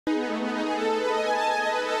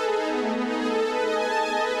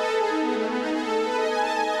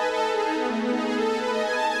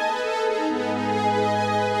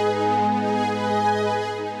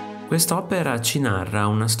Quest'opera ci narra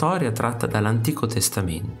una storia tratta dall'Antico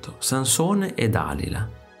Testamento, Sansone e Dalila.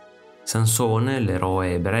 Sansone,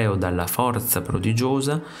 l'eroe ebreo dalla forza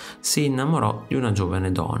prodigiosa, si innamorò di una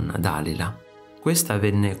giovane donna, Dalila. Questa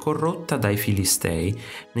venne corrotta dai Filistei,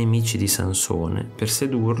 nemici di Sansone, per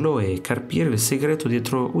sedurlo e carpire il segreto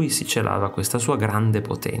dietro cui si celava questa sua grande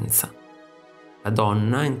potenza. La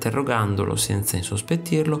donna, interrogandolo senza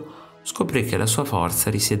insospettirlo, scoprì che la sua forza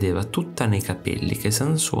risiedeva tutta nei capelli che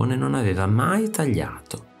Sansone non aveva mai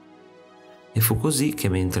tagliato. E fu così che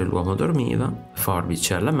mentre l'uomo dormiva,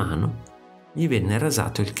 forbice alla mano, gli venne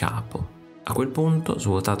rasato il capo. A quel punto,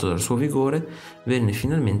 svuotato dal suo vigore, venne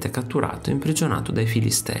finalmente catturato e imprigionato dai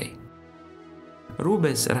Filistei.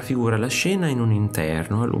 Rubens raffigura la scena in un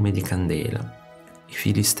interno a lume di candela. I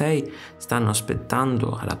Filistei stanno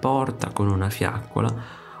aspettando alla porta con una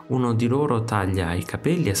fiaccola. Uno di loro taglia i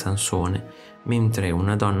capelli a Sansone, mentre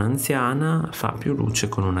una donna anziana fa più luce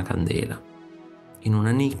con una candela. In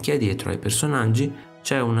una nicchia dietro ai personaggi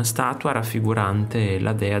c'è una statua raffigurante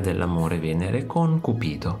la dea dell'amore Venere con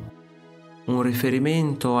Cupido. Un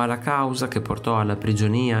riferimento alla causa che portò alla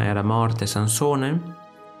prigionia e alla morte Sansone?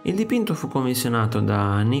 Il dipinto fu commissionato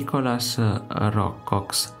da Nicolas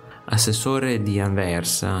Rocox, assessore di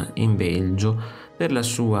Anversa, in Belgio, per la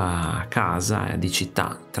sua casa di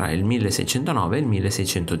città tra il 1609 e il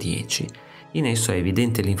 1610. In esso è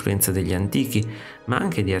evidente l'influenza degli antichi, ma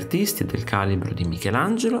anche di artisti del calibro di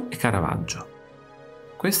Michelangelo e Caravaggio.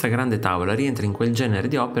 Questa grande tavola rientra in quel genere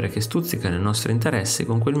di opere che stuzzicano il nostro interesse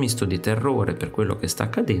con quel misto di terrore per quello che sta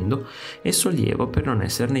accadendo e sollievo per non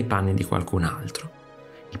essere nei panni di qualcun altro.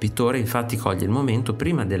 Il pittore infatti coglie il momento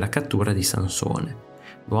prima della cattura di Sansone.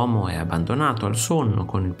 L'uomo è abbandonato al sonno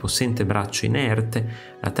con il possente braccio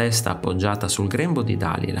inerte, la testa appoggiata sul grembo di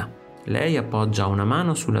Dalila. Lei appoggia una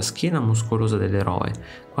mano sulla schiena muscolosa dell'eroe,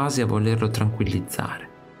 quasi a volerlo tranquillizzare,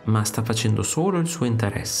 ma sta facendo solo il suo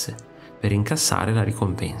interesse, per incassare la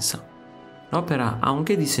ricompensa. L'opera ha un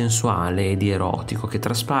che di sensuale e di erotico che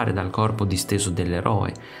traspare dal corpo disteso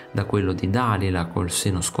dell'eroe, da quello di Dalila col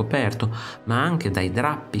seno scoperto, ma anche dai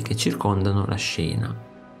drappi che circondano la scena,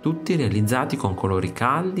 tutti realizzati con colori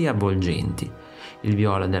caldi e avvolgenti. Il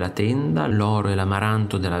viola della tenda, l'oro e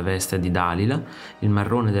l'amaranto della veste di Dalila, il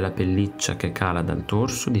marrone della pelliccia che cala dal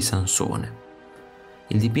torso di Sansone.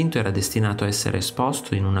 Il dipinto era destinato a essere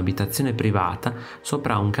esposto in un'abitazione privata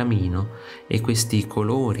sopra un camino e questi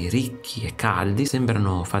colori ricchi e caldi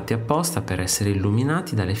sembrano fatti apposta per essere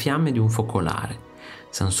illuminati dalle fiamme di un focolare.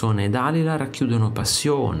 Sansone e Dalila racchiudono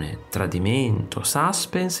passione, tradimento,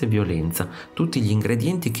 suspense e violenza, tutti gli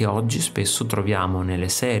ingredienti che oggi spesso troviamo nelle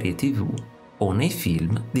serie TV o nei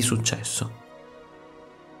film di successo.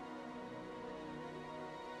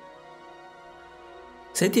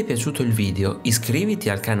 Se ti è piaciuto il video, iscriviti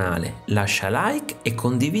al canale, lascia like e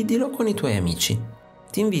condividilo con i tuoi amici.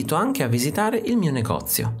 Ti invito anche a visitare il mio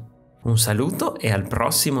negozio. Un saluto e al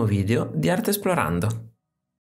prossimo video di Artesplorando.